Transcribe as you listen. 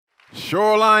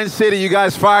Shoreline City, you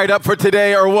guys fired up for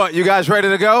today or what? You guys ready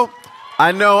to go?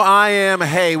 I know I am.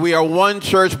 Hey, we are one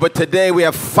church, but today we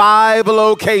have 5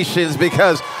 locations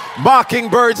because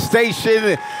Mockingbird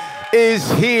Station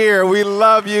is here. We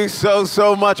love you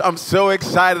so much. I'm so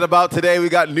excited about today. We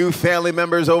got new family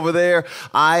members over there.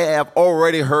 I have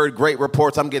already heard great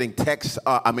reports. I'm getting texts,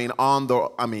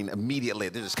 immediately.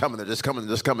 They're just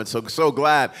coming. So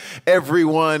glad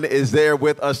everyone is there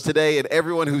with us today, and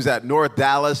everyone who's at North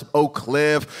Dallas, Oak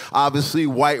Cliff, obviously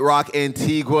White Rock,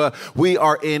 Antigua. We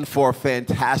are in for a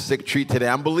fantastic treat today.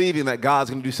 I'm believing that God's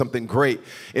going to do something great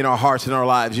in our hearts and our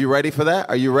lives. You ready for that?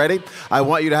 Are you ready? I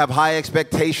want you to have high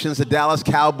expectations. The Dallas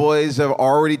Cowboys are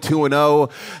already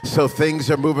 2-0, so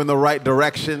things are moving the right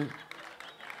direction.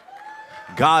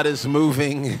 God is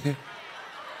moving.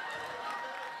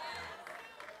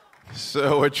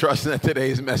 So we're trusting that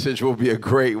today's message will be a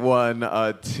great one,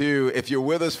 too. If you're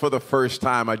with us for the first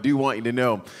time, I do want you to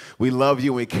know we love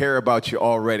you and we care about you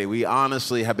already. We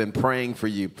honestly have been praying for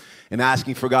you and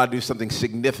asking for God to do something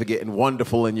significant and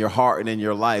wonderful in your heart and in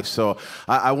your life. So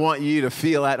I want you to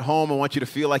feel at home. I want you to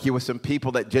feel like you're with some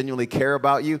people that genuinely care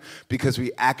about you, because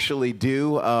we actually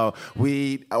do.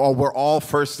 We're all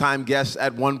first-time guests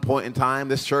at one point in time.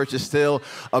 This church is still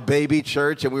a baby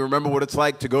church, and we remember what it's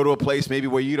like to go to a place maybe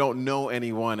where you don't know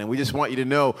anyone. And we just want you to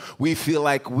know we feel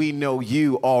like we know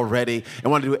you already and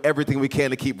want to do everything we can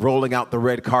to keep rolling out the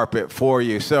red carpet for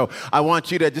you. So I want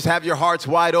you to just have your hearts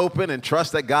wide open and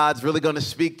trust that God's really going to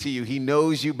speak to you. He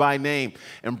knows you by name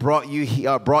and brought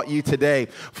you today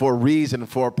for a reason,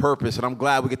 for a purpose. And I'm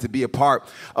glad we get to be a part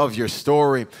of your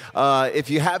story. If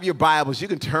you have your Bibles, you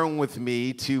can turn with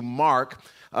me to Mark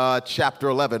chapter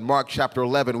 11. Mark chapter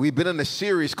 11. We've been in a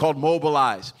series called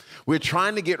Mobilize. We're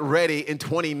trying to get ready in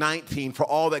 2019 for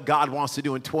all that God wants to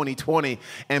do in 2020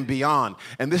 and beyond.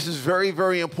 And this is very,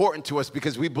 very important to us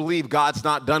because we believe God's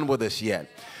not done with us yet.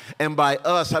 And by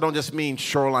us, I don't just mean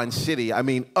Shoreline City. I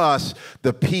mean us,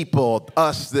 the people,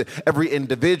 every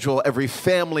individual, every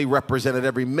family represented,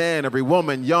 every man, every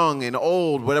woman, young and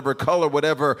old, whatever color,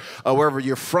 wherever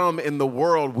you're from in the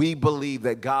world. We believe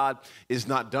that God is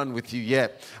not done with you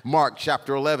yet. Mark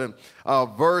chapter 11,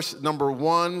 verse number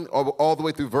 1, all the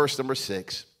way through verse number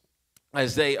 6.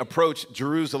 As they approached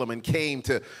Jerusalem and came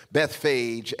to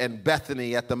Bethphage and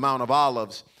Bethany at the Mount of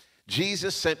Olives,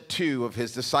 Jesus sent 2 of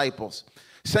his disciples,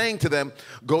 saying to them,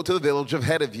 "Go to the village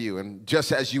ahead of you, and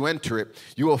just as you enter it,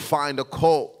 you will find a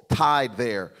colt tied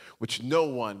there, which no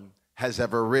one has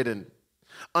ever ridden.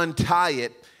 Untie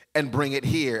it and bring it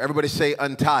here." Everybody say,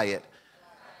 "Untie it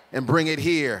and bring it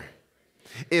here.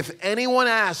 If anyone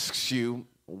asks you,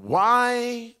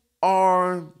 'Why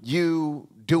are you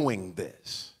doing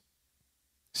this?'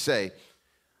 say,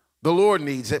 'The Lord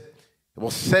needs it. We'll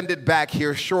send it back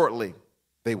here shortly.'"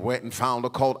 They went and found a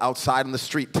colt outside in the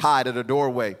street, tied at a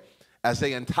doorway. As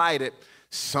they untied it,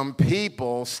 some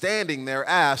people standing there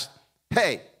asked,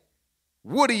 "Hey,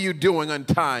 what are you doing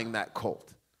untying that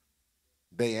colt?"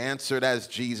 They answered as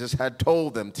Jesus had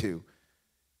told them to,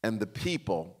 and the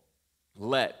people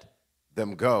let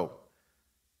them go.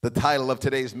 The title of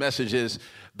today's message is,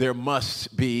 "There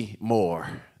Must Be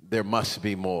More." There must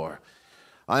be more.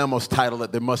 I almost titled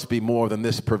it, "There Must Be More Than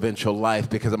This Provincial Life,"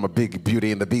 because I'm a big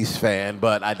Beauty and the Beast fan,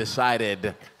 but I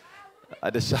decided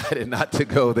not to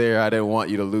go there. I didn't want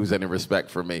you to lose any respect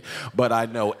for me. But I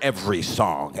know every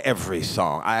song.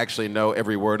 I actually know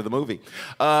every word of the movie.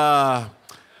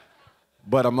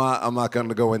 But I'm not going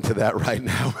to go into that right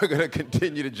now. We're going to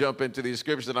continue to jump into these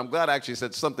scriptures. And I'm glad I actually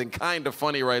said something kind of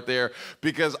funny right there,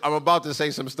 because I'm about to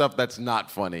say some stuff that's not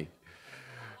funny.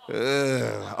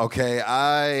 Okay,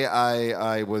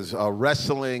 I was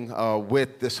wrestling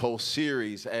with this whole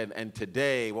series, and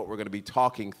today what we're going to be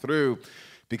talking through,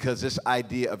 because this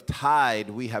idea of tied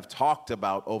we have talked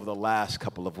about over the last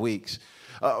couple of weeks.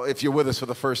 If you're with us for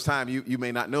the first time, you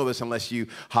may not know this unless you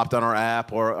hopped on our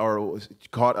app or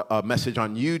caught a message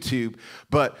on YouTube,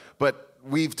 but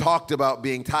we've talked about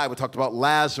being tied. We talked about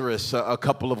Lazarus a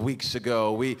couple of weeks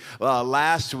ago.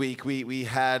 Last week we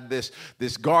had this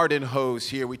garden hose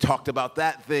here. We talked about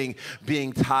that thing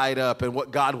being tied up and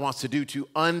what God wants to do to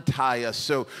untie us.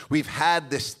 So we've had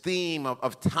this theme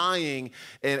of tying,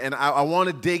 and I want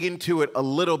to dig into it a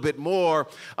little bit more.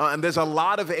 And there's a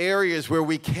lot of areas where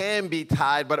we can be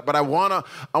tied, but I want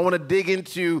to dig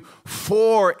into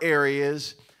 4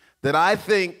 areas that I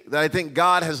think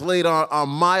God has laid on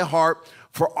my heart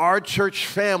for our church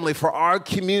family, for our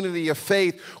community of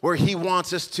faith, where he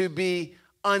wants us to be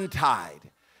untied.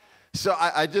 So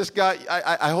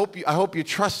I hope you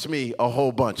trust me a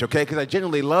whole bunch, okay? Because I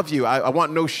genuinely love you. I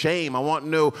want no shame. I want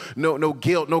no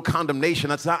guilt, no condemnation.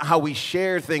 That's not how we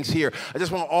share things here. I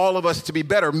just want all of us to be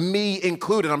better, me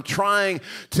included. I'm trying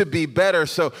to be better.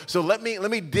 So let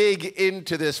me dig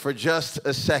into this for just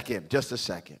a second.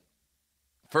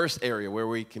 First area where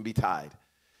we can be tied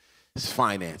is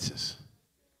finances.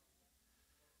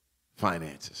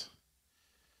 Finances.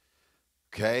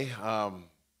 Okay?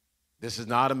 This is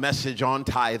not a message on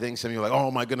tithing. Some of you are like,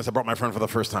 oh my goodness, I brought my friend for the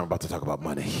first time. I'm about to talk about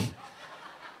money.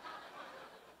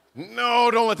 No,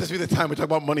 don't let this be the time we talk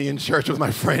about money in church with my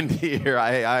friend here.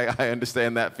 I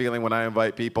understand that feeling when I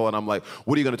invite people and I'm like,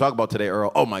 what are you going to talk about today,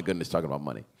 Earl? Oh my goodness, talking about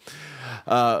money.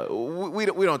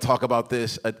 We don't talk about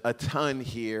this a ton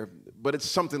here, but it's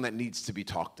something that needs to be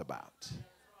talked about.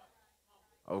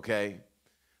 Okay?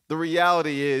 The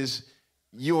reality is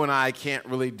you and I can't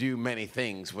really do many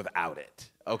things without it.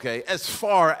 Okay, as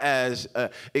far as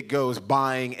it goes,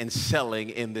 buying and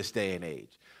selling in this day and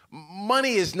age.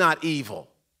 Money is not evil,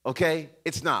 okay?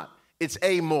 It's not. It's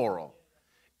amoral.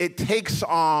 It takes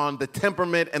on the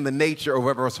temperament and the nature of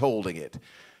whoever's holding it.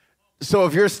 So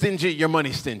if you're stingy, your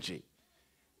money's stingy.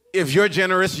 If you're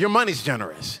generous, your money's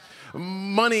generous.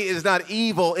 Money is not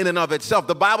evil in and of itself.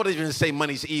 The Bible doesn't even say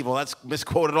money's evil. That's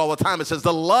misquoted all the time. It says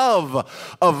the love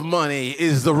of money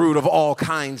is the root of all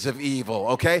kinds of evil,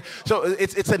 okay? So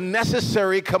it's a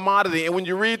necessary commodity. And when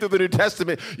you read through the New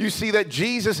Testament, you see that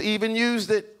Jesus even used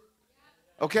it,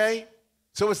 okay?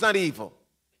 So it's not evil.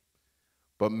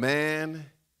 But man,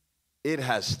 it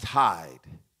has tied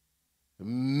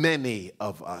many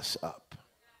of us up.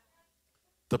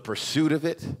 The pursuit of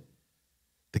it,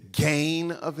 the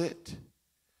gain of it.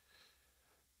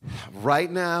 Right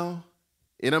now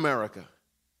in America,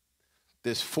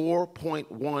 there's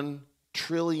 $4.1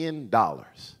 trillion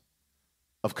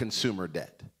of consumer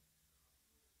debt.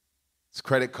 It's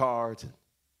credit cards, and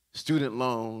student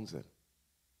loans, and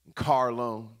car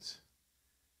loans.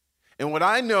 And what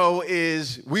I know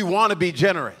is we want to be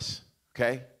generous,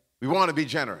 okay? We want to be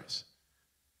generous.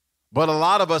 But a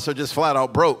lot of us are just flat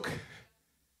out broke.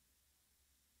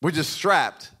 We're just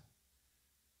strapped.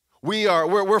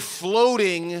 We're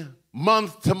floating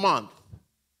month to month,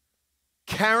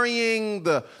 carrying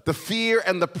the fear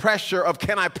and the pressure of,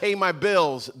 can I pay my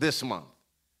bills this month?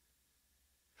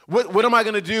 What am I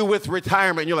going to do with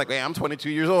retirement? And you're like, hey, I'm 22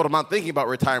 years old. I'm not thinking about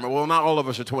retirement. Well, not all of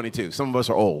us are 22. Some of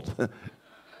us are old.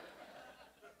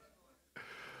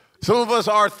 Some of us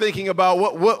are thinking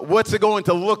about what's it going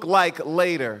to look like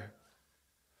later.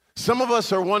 Some of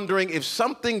us are wondering, if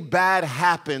something bad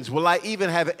happens, will I even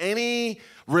have any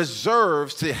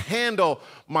reserves to handle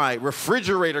my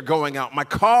refrigerator going out, my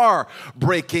car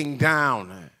breaking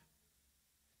down?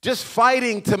 Just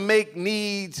fighting to make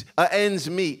ends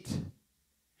meet.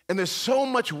 And there's so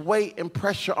much weight and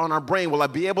pressure on our brain. Will I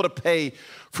be able to pay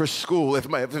for school?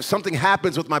 If something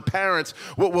happens with my parents,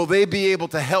 will they be able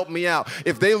to help me out?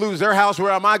 If they lose their house,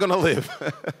 where am I going to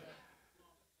live?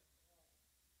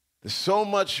 There's so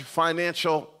much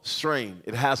financial strain.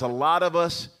 It has a lot of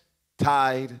us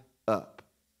tied up.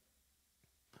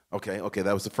 Okay,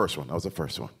 that was the first one.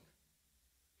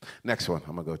 Next one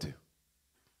I'm going to go to.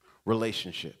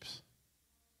 Relationships.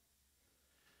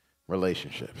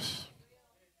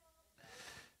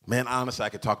 Man, honestly, I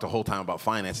could talk the whole time about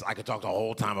finance. I could talk the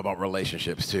whole time about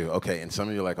relationships too. Okay, and some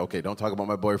of you are like, okay, don't talk about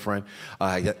my boyfriend.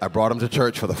 I brought him to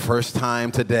church for the first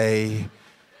time today.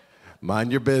 Mind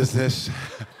your business.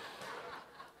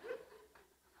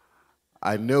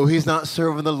 I know he's not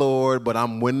serving the Lord, but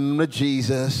I'm winning to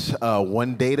Jesus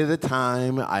one date at a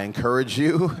time. I encourage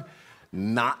you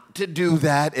not to do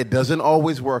that. It doesn't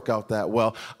always work out that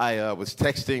well. I was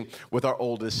texting with our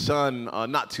oldest son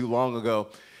not too long ago,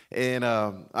 and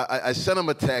I sent him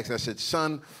a text. I said,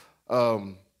 son,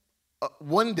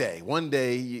 one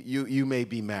day you may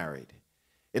be married,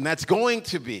 and that's going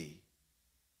to be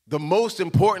the most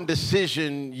important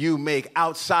decision you make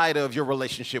outside of your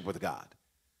relationship with God.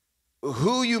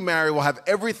 Who you marry will have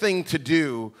everything to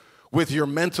do with your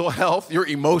mental health, your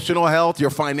emotional health, your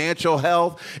financial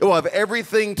health. It will have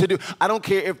everything to do. I don't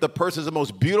care if the person is the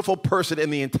most beautiful person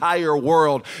in the entire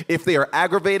world. If they are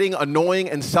aggravating, annoying,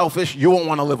 and selfish, you won't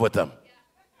want to live with them.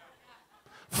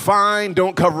 Fine,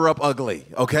 don't cover up ugly,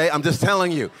 okay? I'm just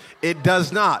telling you, it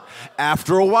does not.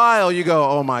 After a while, you go,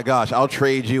 oh my gosh, I'll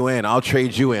trade you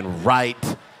in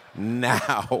right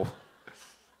now.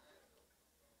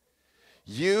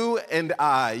 You and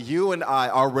I,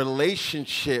 our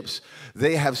relationships,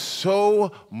 they have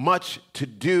so much to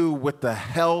do with the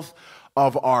health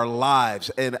of our lives.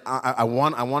 And I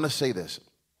want to say this.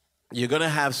 You're going to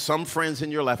have some friends in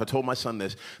your life, I told my son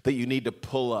this, that you need to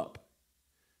pull up.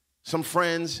 Some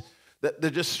friends that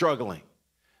they're just struggling.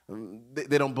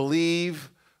 They don't believe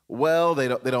well. They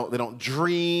don't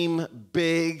dream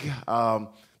big.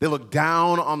 They look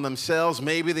down on themselves.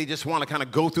 Maybe they just want to kind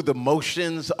of go through the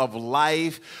motions of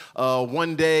life.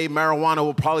 One day, marijuana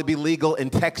will probably be legal in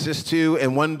Texas too,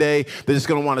 and one day they're just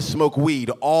going to want to smoke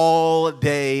weed all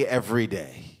day, every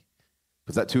day.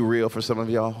 Is that too real for some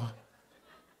of y'all?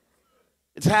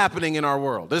 It's happening in our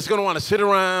world. They're just going to want to sit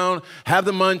around, have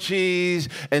the munchies,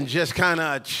 and just kind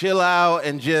of chill out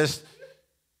and just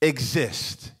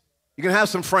exist. You can have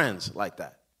some friends like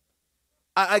that.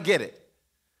 I get it.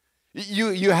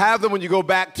 You have them when you go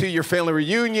back to your family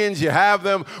reunions. You have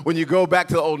them when you go back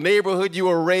to the old neighborhood you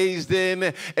were raised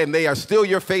in, and they are still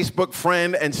your Facebook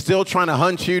friend and still trying to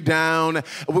hunt you down.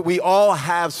 We all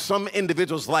have some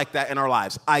individuals like that in our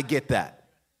lives. I get that.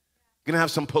 You're going to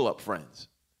have some pull-up friends.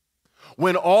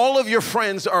 When all of your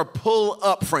friends are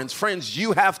pull-up friends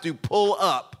you have to pull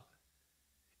up,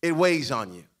 it weighs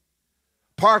on you.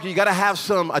 Parker, you got to have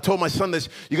some, I told my son this,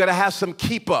 you got to have some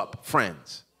keep-up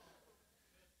friends.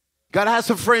 Got to have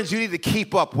some friends you need to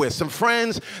keep up with, some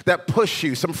friends that push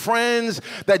you, some friends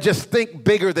that just think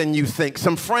bigger than you think,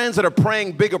 some friends that are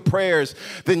praying bigger prayers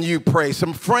than you pray,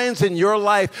 some friends in your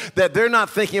life that they're not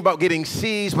thinking about getting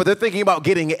C's, but they're thinking about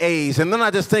getting A's, and they're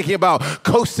not just thinking about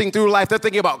coasting through life, they're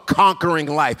thinking about conquering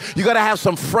life. You got to have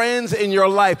some friends in your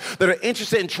life that are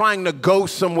interested in trying to go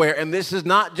somewhere, and this is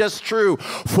not just true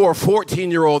for a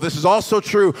 14-year-old, this is also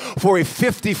true for a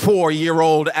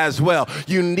 54-year-old as well.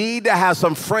 You need to have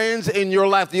some friends in your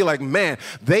life that you're like, man,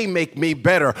 they make me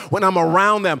better. When I'm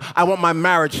around them, I want my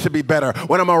marriage to be better.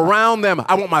 When I'm around them,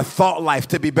 I want my thought life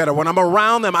to be better. When I'm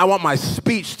around them, I want my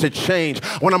speech to change.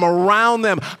 When I'm around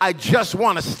them, I just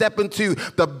want to step into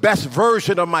the best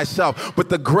version of myself with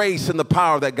the grace and the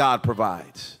power that God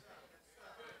provides.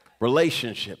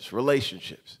 Relationships.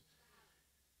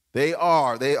 They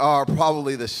are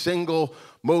probably the single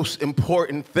most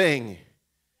important thing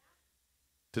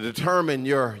to determine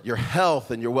your health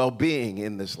and your well-being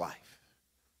in this life.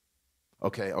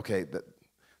 Okay,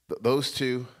 those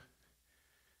two,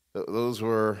 those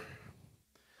were,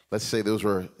 let's say those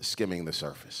were skimming the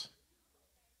surface.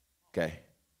 Okay?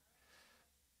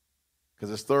 Because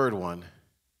this third one,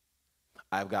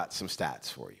 I've got some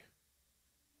stats for you.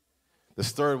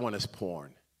 This third one is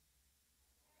porn.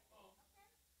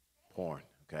 Porn,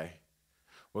 okay?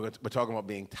 We're talking about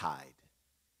being tied.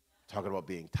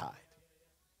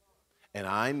 And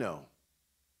I know,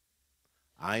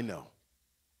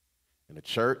 in a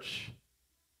church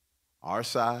our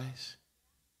size,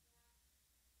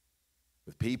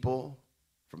 with people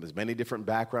from as many different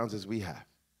backgrounds as we have,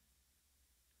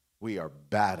 we are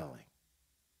battling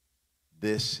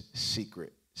this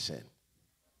secret sin.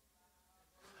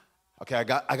 Okay, I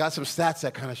got some stats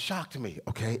that kind of shocked me,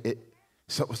 okay?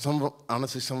 Some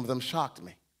of them shocked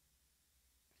me.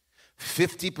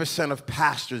 50% of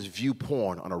pastors view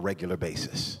porn on a regular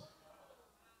basis.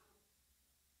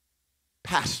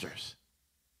 Pastors.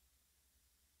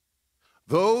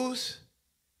 Those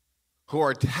who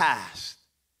are tasked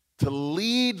to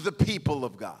lead the people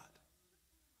of God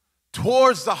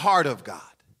towards the heart of God,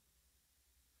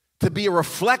 to be a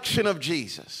reflection of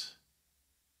Jesus.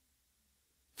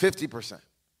 50%.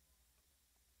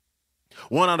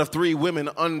 1 out of 3 women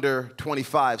under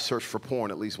 25 search for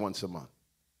porn at least once a month.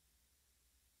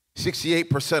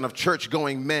 68% of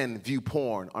church-going men view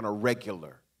porn on a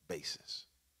regular basis.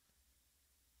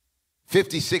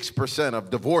 56% of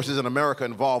divorces in America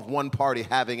involve one party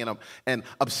having an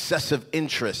obsessive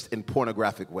interest in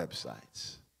pornographic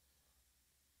websites.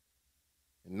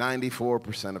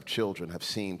 94% of children have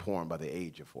seen porn by the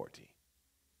age of 14.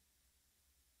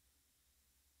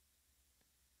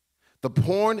 The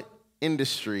porn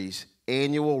industry's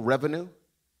annual revenue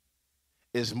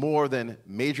is more than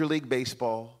Major League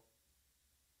Baseball,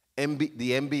 the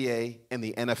NBA, and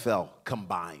the NFL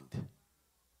combined.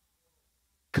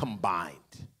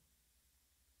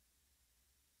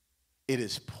 It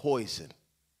is poison.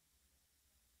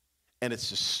 And it's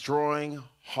destroying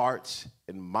hearts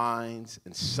and minds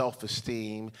and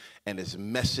self-esteem, and is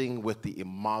messing with the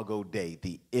imago Dei,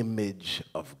 the image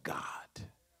of God.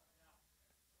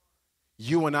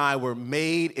 You and I were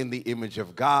made in the image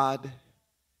of God,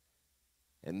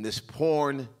 and this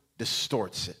porn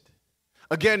distorts it.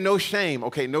 Again, no shame,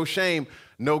 okay? No shame,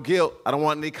 no guilt. I don't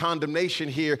want any condemnation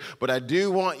here, but I do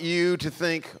want you to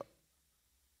think,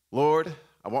 Lord,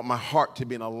 I want my heart to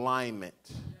be in alignment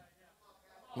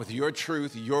with your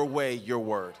truth, your way, your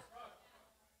word.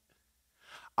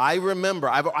 I remember,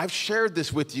 I've shared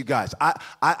this with you guys.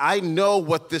 I know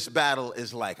what this battle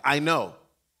is like. I know.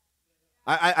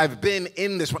 I've been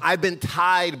in this one. I've been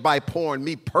tied by porn,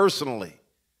 me personally.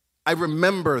 I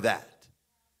remember that.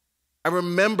 I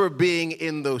remember being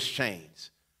in those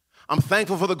chains. I'm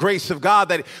thankful for the grace of God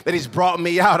that he's brought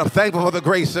me out. I'm thankful for the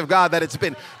grace of God that it's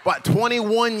been,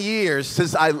 21 years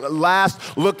since I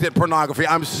last looked at pornography.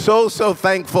 I'm so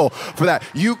thankful for that.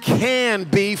 You can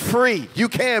be free. You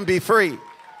can be free.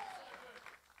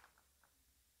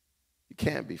 You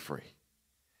can be free.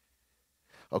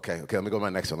 Okay, let me go to my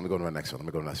next one. We're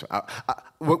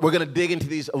going to dig into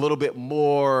these a little bit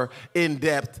more in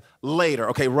depth later.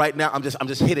 Okay, right now I'm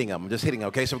just hitting them.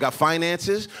 Okay, so we've got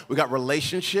finances, we got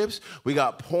relationships, we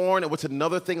got porn, and what's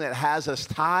another thing that has us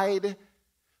tied?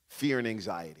 Fear and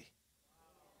anxiety.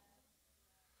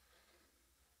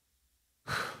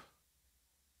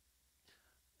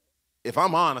 If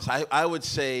I'm honest, I would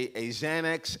say a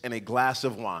Xanax and a glass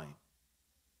of wine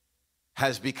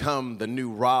has become the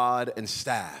new rod and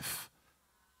staff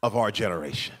of our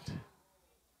generation.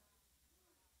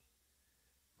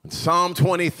 And Psalm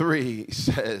 23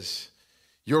 says,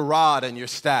 your rod and your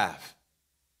staff,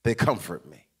 they comfort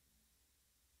me.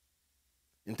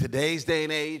 In today's day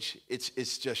and age,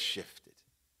 it's just shifted.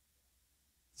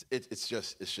 It's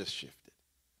just shifted.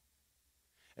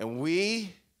 And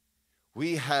we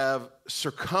have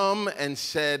succumbed and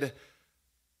said,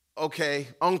 okay,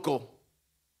 uncle,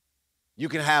 you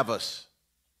can have us,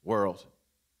 world.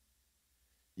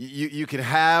 You can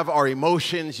have our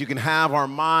emotions. You can have our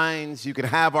minds. You can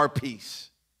have our peace.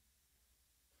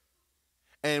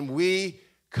 And we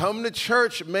come to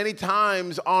church many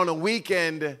times on a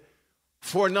weekend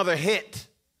for another hit.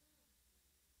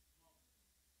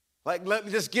 Like,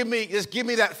 just give me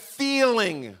that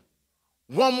feeling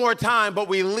one more time, but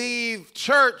we leave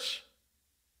church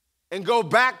and go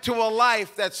back to a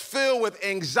life that's filled with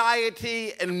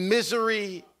anxiety and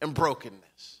misery and brokenness.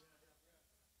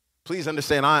 Please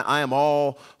understand, I am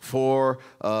all for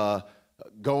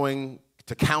going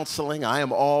to counseling. I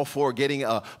am all for getting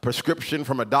a prescription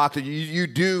from a doctor. You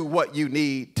do what you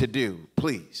need to do,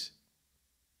 please.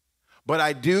 But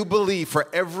I do believe for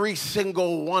every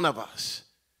single one of us,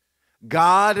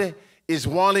 God is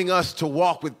wanting us to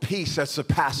walk with peace that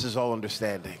surpasses all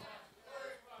understanding.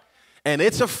 And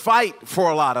it's a fight for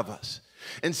a lot of us.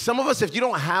 And some of us, if you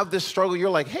don't have this struggle, you're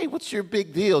like, hey, what's your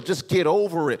big deal? Just get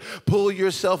over it. Pull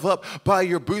yourself up by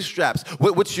your bootstraps.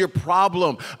 What's your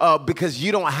problem? Because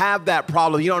you don't have that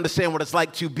problem. You don't understand what it's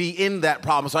like to be in that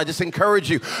problem. So I just encourage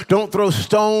you, don't throw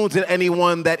stones at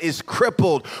anyone that is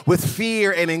crippled with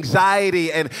fear and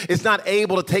anxiety and is not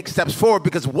able to take steps forward,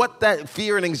 because what that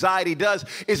fear and anxiety does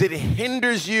is it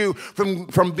hinders you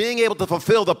from being able to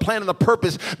fulfill the plan and the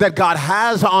purpose that God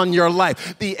has on your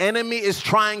life. The enemy is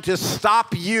trying to stop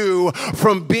you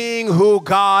from being who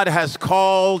God has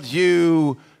called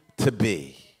you to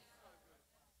be.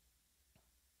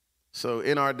 So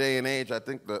in our day and age, I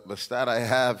think the stat I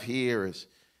have here is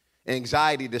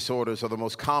anxiety disorders are the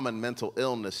most common mental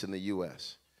illness in the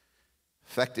U.S.,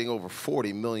 affecting over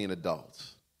 40 million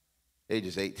adults,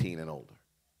 ages 18 and older.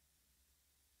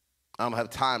 I don't have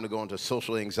time to go into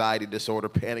social anxiety disorder,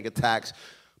 panic attacks,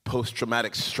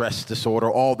 post-traumatic stress disorder,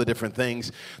 all the different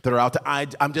things that are out there.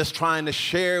 I'm just trying to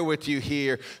share with you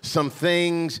here some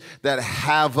things that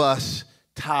have us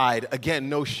tied. Again,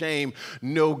 no shame,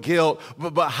 no guilt.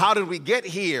 But how did we get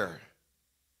here?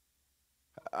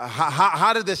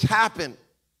 How did this happen?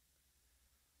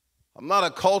 I'm not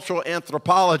a cultural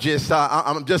anthropologist.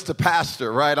 I'm just a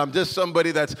pastor, right? I'm just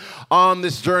somebody that's on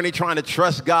this journey trying to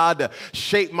trust God to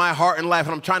shape my heart and life.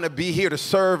 And I'm trying to be here to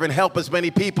serve and help as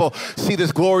many people see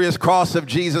this glorious cross of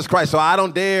Jesus Christ. So I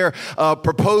don't dare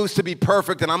propose to be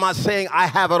perfect. And I'm not saying I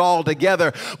have it all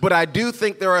together. But I do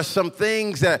think there are some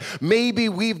things that maybe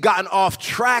we've gotten off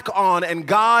track on. And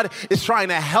God is trying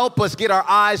to help us get our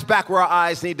eyes back where our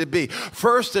eyes need to be.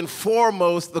 First and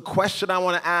foremost, the question I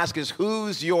want to ask is,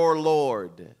 who's your Lord?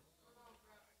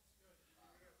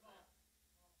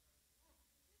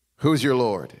 Who's your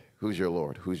Lord? Who's your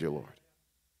Lord? Who's your Lord?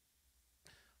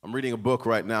 I'm reading a book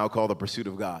right now called The Pursuit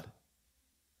of God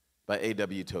by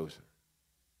A.W. Tozer.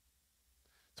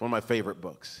 It's one of my favorite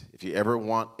books. If you ever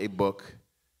want a book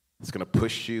that's going to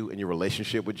push you in your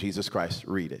relationship with Jesus Christ,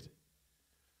 read it.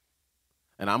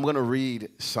 And I'm going to read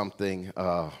something.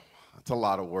 It's a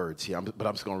lot of words here, but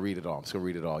I'm just going to read it all. I'm just going to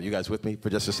read it all. You guys with me for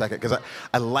just a second? Because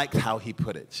I liked how he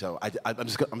put it. So I'm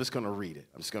just going to read it.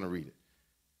 I'm just going to read it.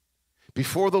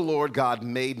 Before the Lord God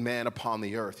made man upon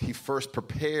the earth, he first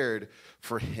prepared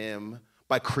for him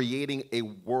by creating a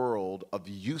world of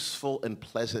useful and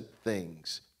pleasant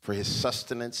things for his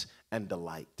sustenance and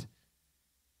delight.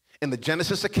 In the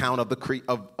Genesis account of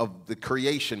the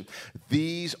creation,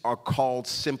 these are called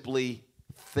simply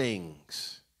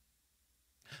things.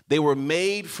 They were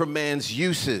made for man's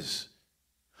uses,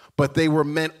 but they were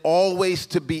meant always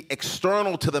to be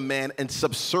external to the man and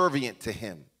subservient to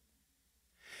him.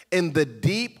 In the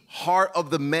deep heart of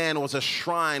the man was a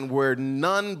shrine where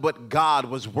none but God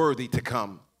was worthy to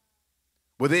come.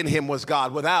 Within him was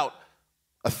God, without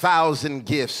 1,000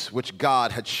 gifts which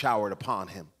God had showered upon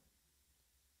him.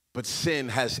 But sin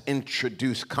has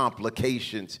introduced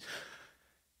complications.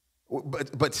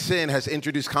 But sin has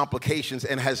introduced complications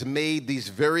and has made these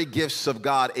very gifts of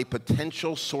God a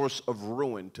potential source of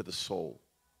ruin to the soul.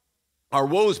 Our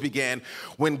woes began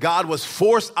when God was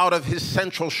forced out of his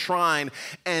central shrine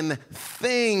and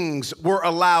things were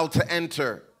allowed to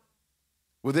enter.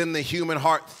 Within the human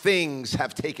heart, things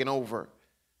have taken over.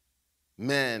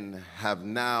 Men have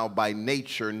now by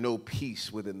nature no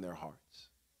peace within their hearts.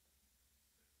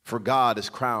 For God is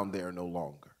crowned there no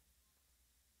longer.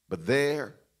 But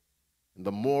there, in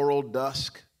the moral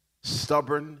dusk,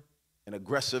 stubborn and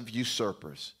aggressive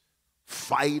usurpers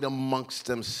fight amongst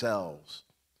themselves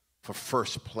for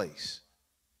first place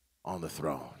on the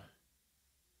throne.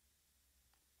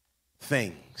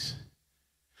 Things.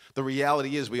 The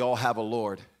reality is we all have a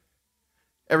Lord.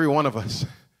 Every one of us.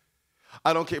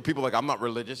 I don't care. People are like, I'm not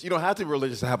religious. You don't have to be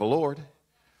religious to have a Lord.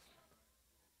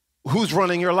 Who's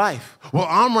running your life? Well,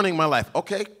 I'm running my life.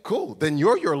 Okay, cool. Then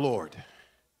you're your Lord.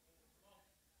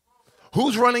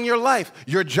 Who's running your life?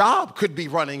 Your job could be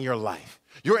running your life.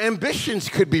 Your ambitions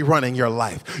could be running your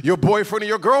life. Your boyfriend or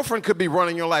your girlfriend could be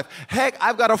running your life. Heck,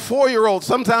 I've got a 4-year-old.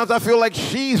 Sometimes I feel like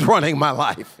she's running my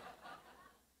life.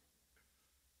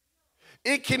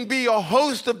 It can be a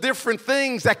host of different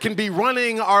things that can be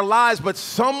running our lives, but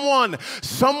someone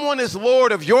is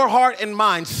Lord of your heart and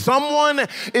mind. Someone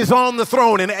is on the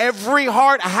throne, and every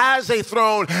heart has a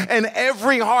throne, and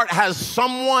every heart has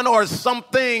someone or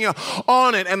something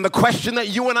on it. And the question that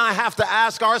you and I have to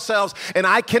ask ourselves, and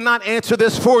I cannot answer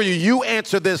this for you, you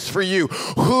answer this for you.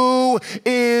 Who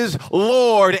is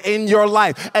Lord in your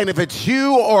life? And if it's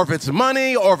you, or if it's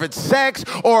money, or if it's sex,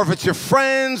 or if it's your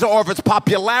friends, or if it's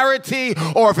popularity,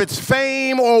 or if it's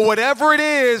fame, or whatever it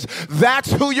is,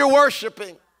 that's who you're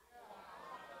worshiping.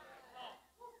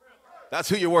 That's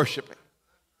who you're worshiping.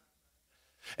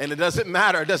 And it doesn't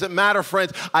matter. It doesn't matter,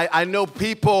 friends. I know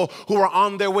people who are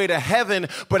on their way to heaven,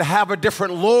 but have a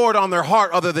different Lord on their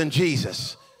heart other than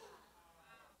Jesus.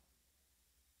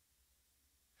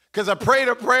 Because I prayed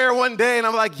a prayer one day and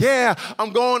I'm like, yeah,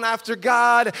 I'm going after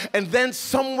God. And then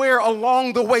somewhere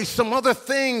along the way, some other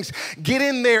things get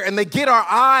in there and they get our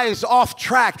eyes off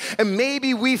track. And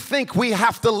maybe we think we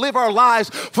have to live our lives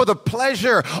for the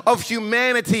pleasure of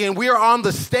humanity. And we are on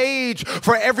the stage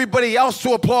for everybody else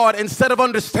to applaud instead of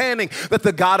understanding that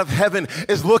the God of heaven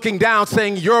is looking down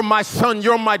saying, you're my son,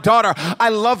 you're my daughter. I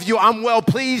love you. I'm well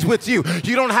pleased with you.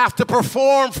 You don't have to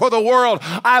perform for the world.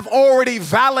 I've already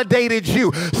validated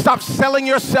you. Stop selling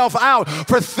yourself out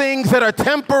for things that are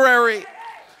temporary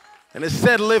and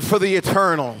instead live for the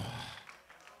eternal.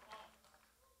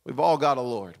 We've all got a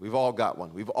Lord. We've all got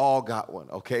one. We've all got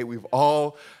one, okay? We've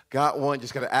all got one.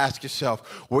 Just got to ask yourself,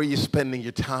 where are you spending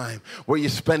your time? Where are you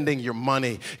spending your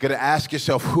money? You got to ask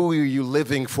yourself, who are you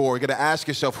living for? You got to ask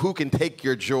yourself, who can take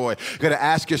your joy? You got to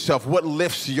ask yourself, what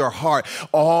lifts your heart?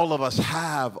 All of us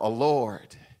have a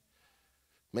Lord.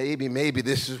 Maybe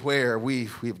this is where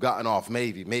we've gotten off.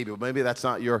 Maybe that's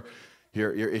not your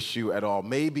issue at all.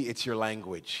 Maybe it's your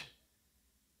language.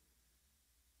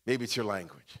 Maybe it's your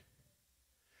language.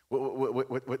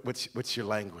 What's your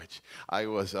language? I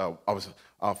was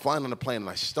flying on a plane and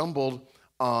I stumbled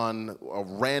on a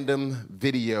random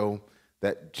video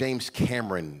that James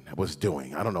Cameron was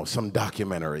doing. I don't know, some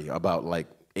documentary about like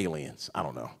aliens. I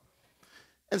don't know.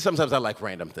 And sometimes I like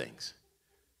random things.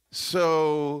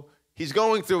 So he's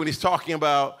going through and he's talking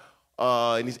about,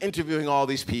 and he's interviewing all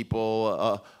these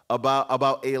people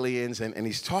about aliens, and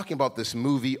he's talking about this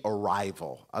movie,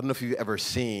 Arrival. I don't know if you've ever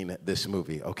seen this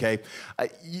movie, okay?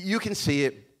 You can see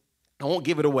it. I won't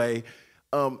give it away.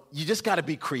 You just got to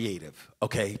be creative,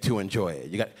 okay, to enjoy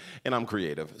it. And I'm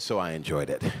creative, so I enjoyed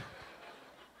it.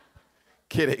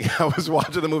 Kidding. I was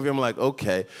watching the movie. I'm like,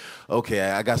 okay,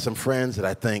 I got some friends that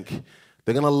I think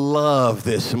they're going to love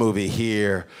this movie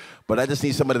here. But I just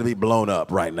need somebody to be blown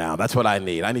up right now. That's what I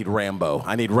need. I need Rambo.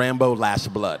 I need Rambo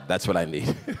Last Blood. That's what I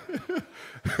need.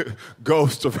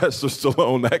 Ghost of Sylvester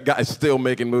Stallone. That guy's still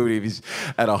making movies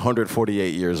at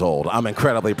 148 years old. I'm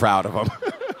incredibly proud of him.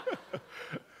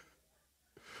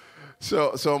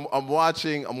 So I'm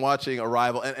watching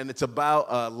Arrival, and it's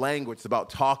about language. It's about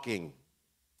talking.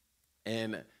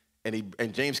 And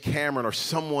James Cameron or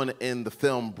someone in the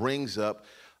film brings up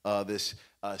this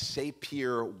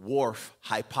Sapir-Whorf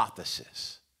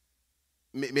hypothesis.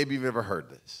 Maybe you've never heard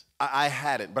this. I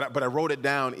hadn't, but I wrote it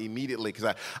down immediately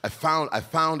because I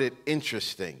found it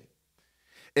interesting.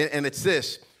 And it's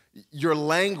this: your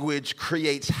language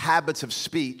creates habits of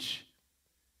speech,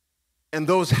 and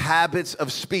those habits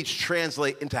of speech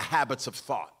translate into habits of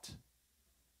thought.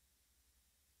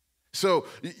 So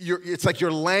it's like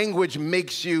your language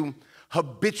makes you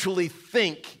habitually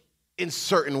think in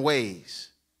certain ways,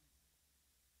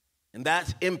 and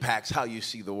that impacts how you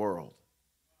see the world.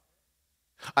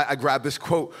 I grabbed this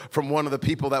quote from one of the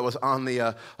people that was on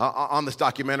this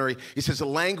documentary. He says,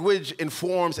 language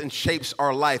informs and shapes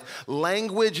our life.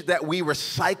 Language that we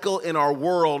recycle in our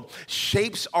world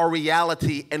shapes our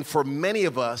reality, and for many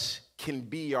of us can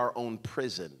be our own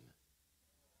prison.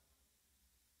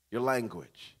 Your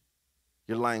language.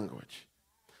 Your language.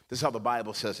 This is how the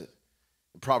Bible says it.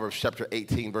 In Proverbs chapter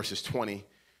 18, verses 20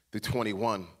 through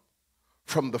 21.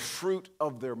 From the fruit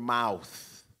of their mouth,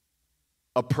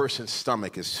 a person's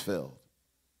stomach is filled.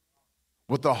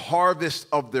 With the harvest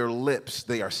of their lips,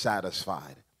 they are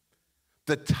satisfied.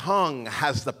 The tongue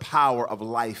has the power of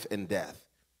life and death,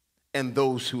 and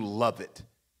those who love it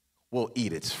will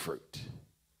eat its fruit.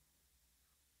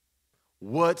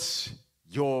 What's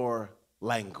your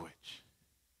language?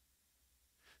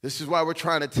 This is why we're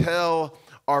trying to tell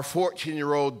our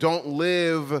 14-year-old, don't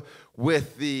live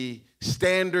with the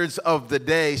standards of the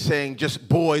day saying just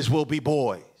boys will be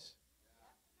boys.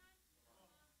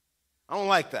 I don't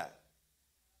like that.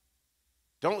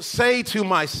 Don't say to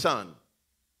my son,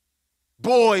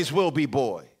 boys will be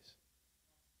boys.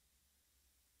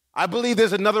 I believe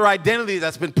there's another identity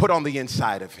that's been put on the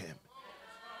inside of him.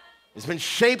 It's been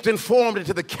shaped and formed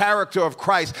into the character of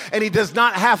Christ, and he does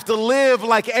not have to live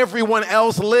like everyone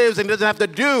else lives, and doesn't have to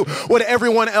do what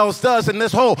everyone else does. And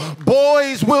this whole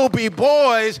boys will be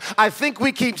boys, I think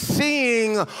we keep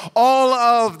seeing all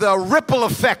of the ripple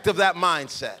effect of that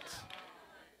mindset.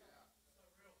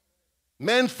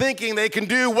 Men thinking they can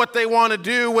do what they want to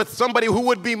do with somebody who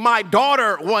would be my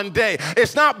daughter one day.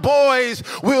 It's not boys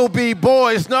will be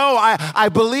boys. No, I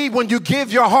believe when you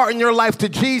give your heart and your life to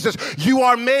Jesus, you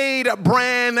are made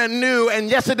brand new.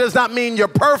 And yes, it does not mean you're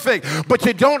perfect, but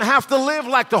you don't have to live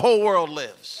like the whole world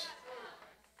lives.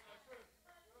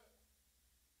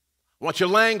 I want your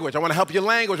language. I want to help your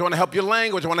language. I want to help your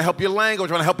language. I want to help your language.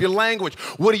 I want to help your language.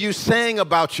 What are you saying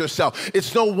about yourself?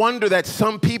 It's no wonder that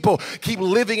some people keep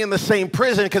living in the same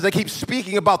prison because they keep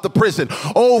speaking about the prison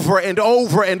over and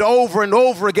over and over and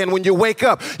over again. When you wake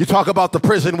up, you talk about the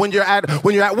prison. When you're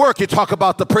at work, you talk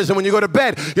about the prison. When you go to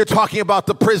bed, you're talking about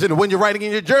the prison. When you're writing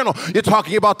in your journal, you're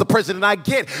talking about the prison. And I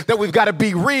get that we've got to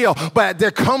be real, but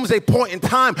there comes a point in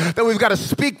time that we've got to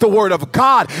speak the word of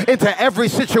God into every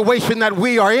situation that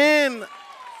we are in.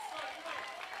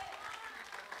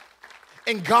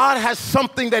 And God has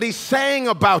something that he's saying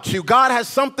about you. God has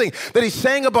something that he's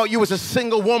saying about you as a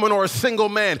single woman or a single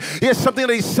man. He has something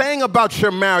that he's saying about your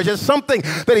marriage. There's something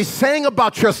that he's saying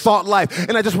about your thought life.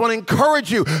 And I just want to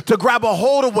encourage you to grab a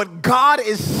hold of what God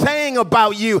is saying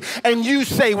about you, and you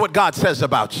say what God says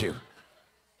about you.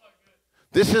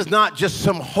 This is not just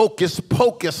some hocus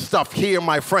pocus stuff here,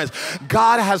 my friends.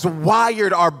 God has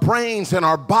wired our brains and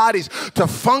our bodies to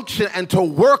function and to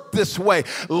work this way.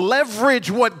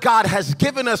 Leverage what God has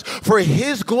given us for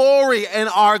his glory and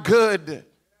our good.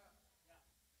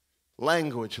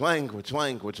 Language.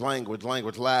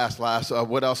 Last.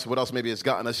 What else maybe has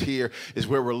gotten us here is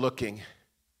where we're looking.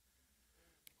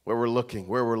 Where we're looking.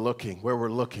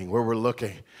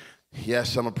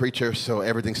 Yes, I'm a preacher, so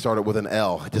everything started with an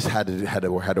L. It just had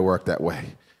to work that way.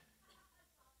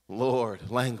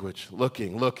 Lord, language,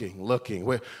 looking.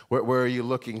 Where are you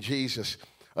looking? Jesus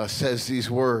says these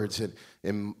words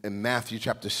in Matthew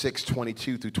chapter 6,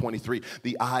 22 through 23.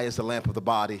 The eye is the lamp of the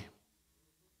body.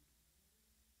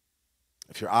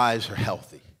 If your eyes are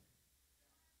healthy,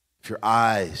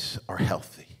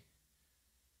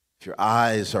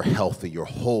 your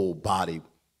whole body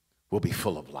will be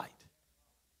full of light.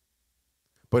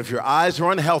 But if your eyes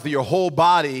are unhealthy, your whole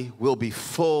body will be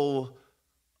full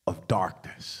of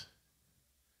darkness.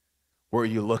 Where are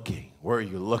you looking? Where's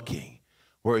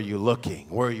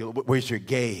your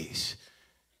gaze?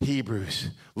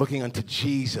 Hebrews, looking unto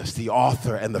Jesus, the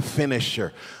author and the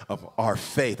finisher of our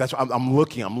faith. That's what I'm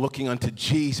looking unto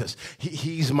Jesus.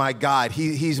 He's my guide.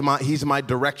 He's my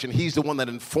direction. He's the one that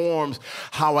informs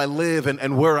how I live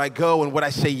and where I go and what I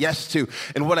say yes to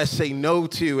and what I say no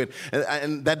to.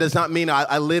 And that does not mean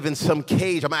I live in some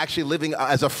cage. I'm actually living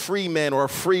as a free man or a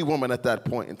free woman at that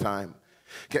point in time.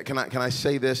 Can I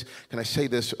say this?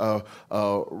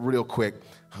 Real quick?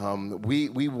 I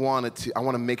want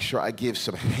to make sure I give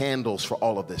some handles for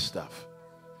all of this stuff.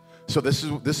 So this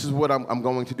is what I'm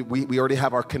going to do. We already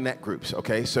have our connect groups,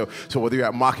 okay? So whether you're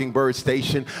at Mockingbird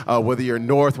Station, whether you're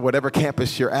north, whatever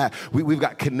campus you're at, we've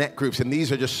got connect groups, and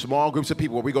these are just small groups of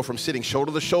people where we go from sitting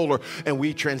shoulder to shoulder, and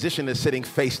we transition to sitting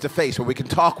face to face, where we can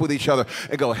talk with each other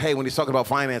and go, hey, when he's talking about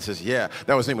finances, yeah,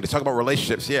 that was me. When he's talking about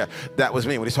relationships, yeah, that was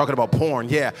me. When he's talking about porn,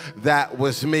 yeah, that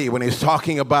was me. When he's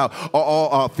talking about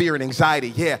all fear and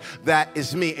anxiety, yeah, that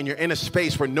is me. And you're in a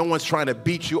space where no one's trying to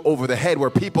beat you over the head, where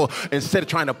people, instead of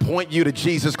trying to point you to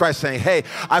Jesus Christ, saying, hey,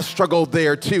 I've struggled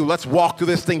there too. Let's walk through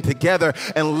this thing together,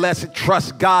 and let's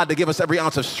trust God to give us every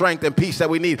ounce of strength and peace that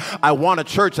we need. I want a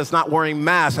church that's not wearing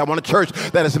masks. I want a church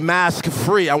that is mask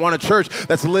free. I want a church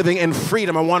that's living in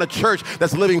freedom. I want a church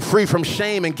that's living free from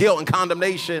shame and guilt and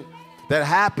condemnation. That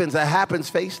happens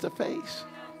face to face.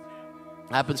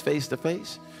 Happens face to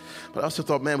face. But I also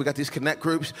thought, man, we got these connect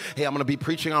groups. Hey, I'm going to be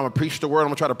preaching. I'm going to preach the word. I'm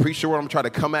going to try to preach the word. I'm going to try to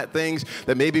come at things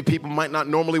that maybe people might not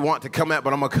normally want to come at,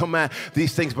 but I'm going to come at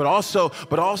these things. But also,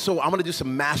 I'm going to do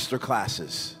some master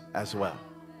classes as well.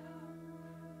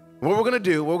 What we're going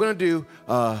to do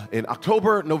in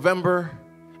October, November,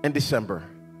 and December.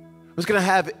 We're going to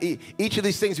have each of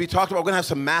these things we talked about. We're going to have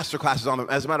some master classes on them.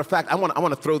 As a matter of fact, I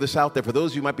want to throw this out there for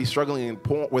those of you who might be struggling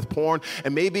with porn,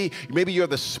 and maybe you're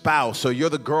the spouse, or you're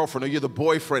the girlfriend, or you're the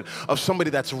boyfriend of somebody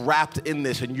that's wrapped in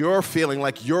this, and you're feeling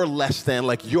like you're less than,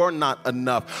 like you're not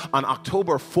enough. On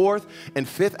October 4th and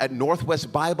 5th at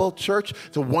Northwest Bible Church,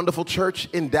 it's a wonderful church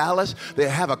in Dallas. They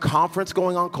have a conference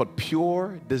going on called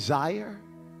Pure Desire.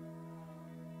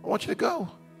 I want you to go.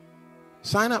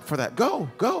 Sign up for that. Go.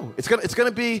 It's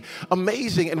gonna be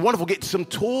amazing and wonderful. Get some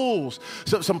tools,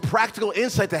 some practical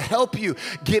insight to help you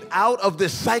get out of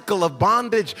this cycle of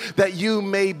bondage that you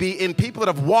may be in. People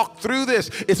that have walked through this,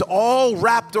 it's all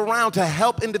wrapped around to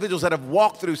help individuals that have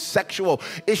walked through sexual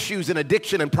issues and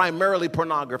addiction and primarily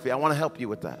pornography. I want to help you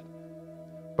with that.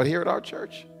 But here at our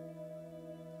church,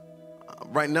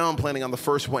 right now I'm planning on the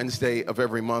first Wednesday of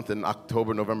every month in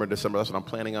October, November, December. That's what I'm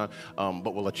planning on,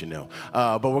 but we'll let you know.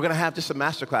 But we're going to have just some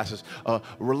master classes.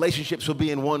 Relationships will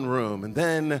be in one room, and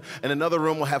then in another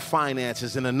room we'll have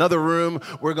finances. In another room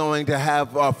we're going to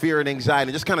have fear and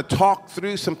anxiety. Just kind of talk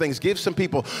through some things, give some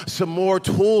people some more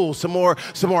tools, some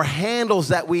more handles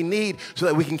that we need so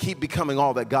that we can keep becoming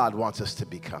all that God wants us to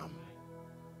become.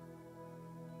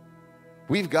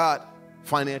 We've got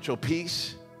Financial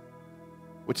Peace,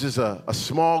 which is a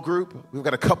small group. We've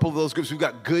got a couple of those groups. We've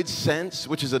got Good Sense,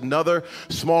 which is another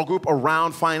small group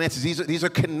around finances. These are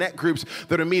connect groups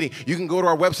that are meeting. You can go to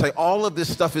our website. All of this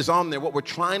stuff is on there. What we're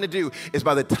trying to do is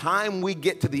by the time we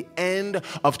get to the end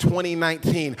of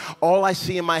 2019, all I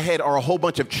see in my head are a whole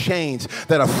bunch of chains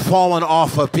that have fallen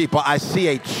off of people. I see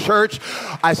a church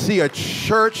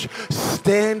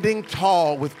standing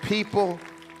tall with people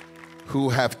who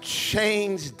have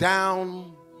chains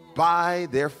down by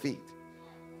their feet.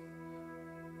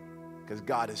 Because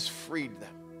God has freed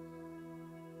them,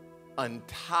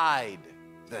 untied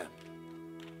them.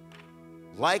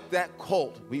 Like that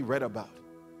colt we read about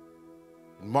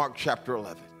in Mark chapter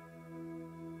 11.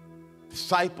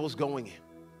 Disciples going in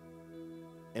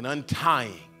and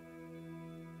untying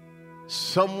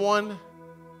someone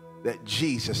that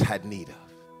Jesus had need of.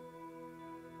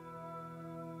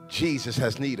 Jesus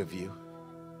has need of you.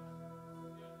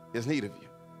 He has need of you.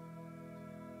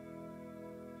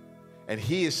 And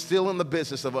he is still in the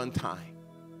business of untying.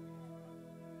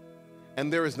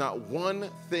 And there is not one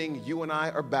thing you and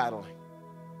I are battling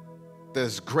that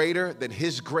is greater than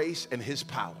his grace and his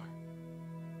power.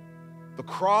 The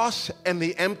cross and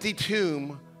the empty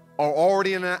tomb are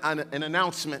already an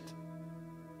announcement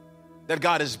that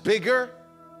God is bigger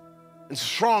and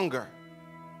stronger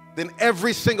than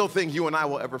every single thing you and I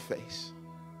will ever face.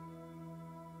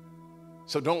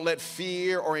 So don't let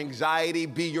fear or anxiety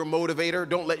be your motivator.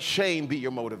 Don't let shame be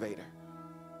your motivator.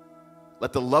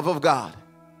 Let the love of God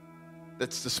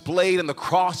that's displayed in the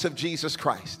cross of Jesus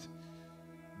Christ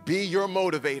be your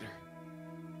motivator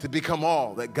to become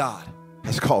all that God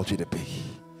has called you to be.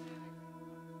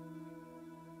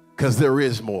 Because there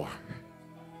is more.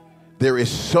 There is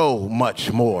so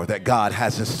much more that God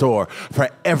has in store for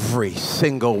every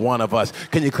single one of us.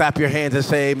 Can you clap your hands and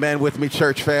say amen with me,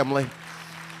 church family?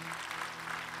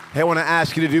 Hey, I want to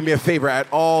ask you to do me a favor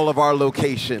at all of our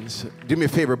locations. Do me a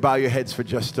favor, bow your heads for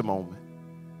just a moment.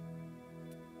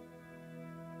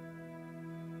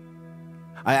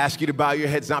 I ask you to bow your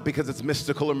heads not because it's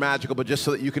mystical or magical, but just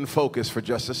so that you can focus for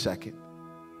just a second.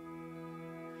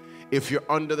 If you're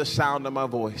under the sound of my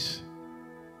voice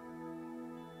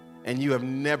and you have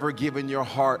never given your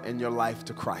heart and your life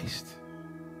to Christ,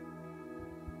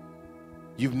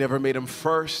 you've never made him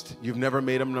first, you've never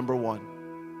made him number one.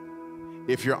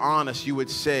 If you're honest, you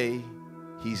would say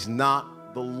He's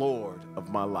not the Lord of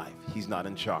my life. He's not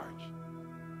in charge.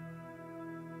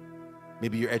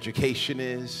 Maybe your education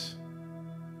is.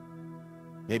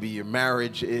 Maybe your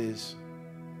marriage is.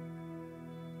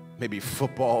 Maybe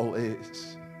football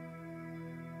is.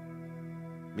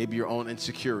 Maybe your own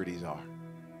insecurities are.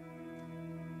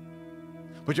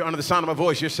 But you're under the sound of my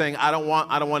voice. You're saying, I don't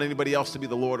want anybody else to be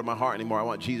the Lord of my heart anymore. I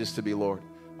want Jesus to be Lord.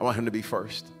 I want him to be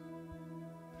first.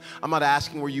 I'm not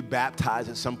asking, were you baptized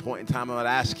at some point in time? I'm not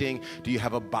asking, do you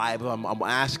have a Bible? I'm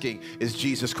asking, is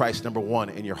Jesus Christ number one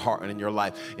in your heart and in your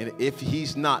life? And if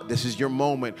he's not, this is your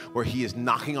moment where he is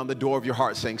knocking on the door of your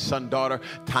heart saying, son, daughter,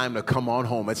 time to come on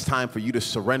home. It's time for you to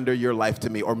surrender your life to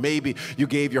me. Or maybe you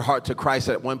gave your heart to Christ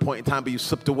at one point in time, but you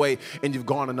slipped away and you've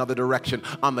gone another direction.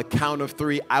 On the count of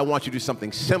three, I want you to do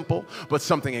something simple, but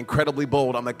something incredibly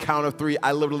bold. On the count of three,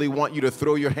 I literally want you to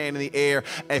throw your hand in the air.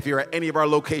 And if you're at any of our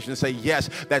locations, say, yes,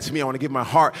 that's me. I want to give my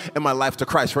heart and my life to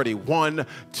Christ. Ready? 1,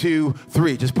 2,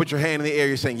 3. Just put your hand in the air.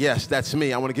 You're saying, yes, that's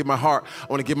me. I want to give my heart. I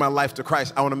want to give my life to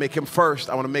Christ. I want to make him first.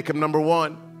 I want to make him number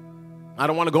one. I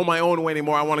don't want to go my own way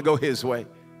anymore. I want to go his way.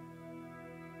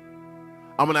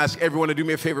 I'm going to ask everyone to do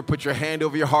me a favor. Put your hand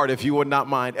over your heart if you would not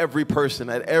mind. Every person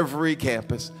at every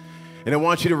campus. And I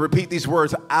want you to repeat these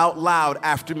words out loud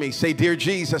after me. Say, dear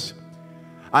Jesus,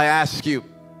 I ask you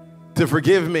to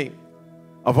forgive me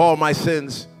of all my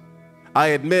sins. I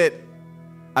admit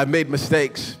I've made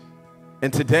mistakes.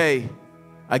 And today,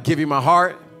 I give you my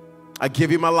heart. I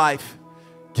give you my life.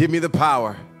 Give me the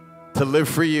power to live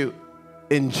for you.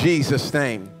 In Jesus'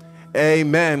 name,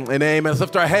 amen and amen. Let's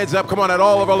lift our heads up. Come on, at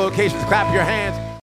all of our locations, clap your hands.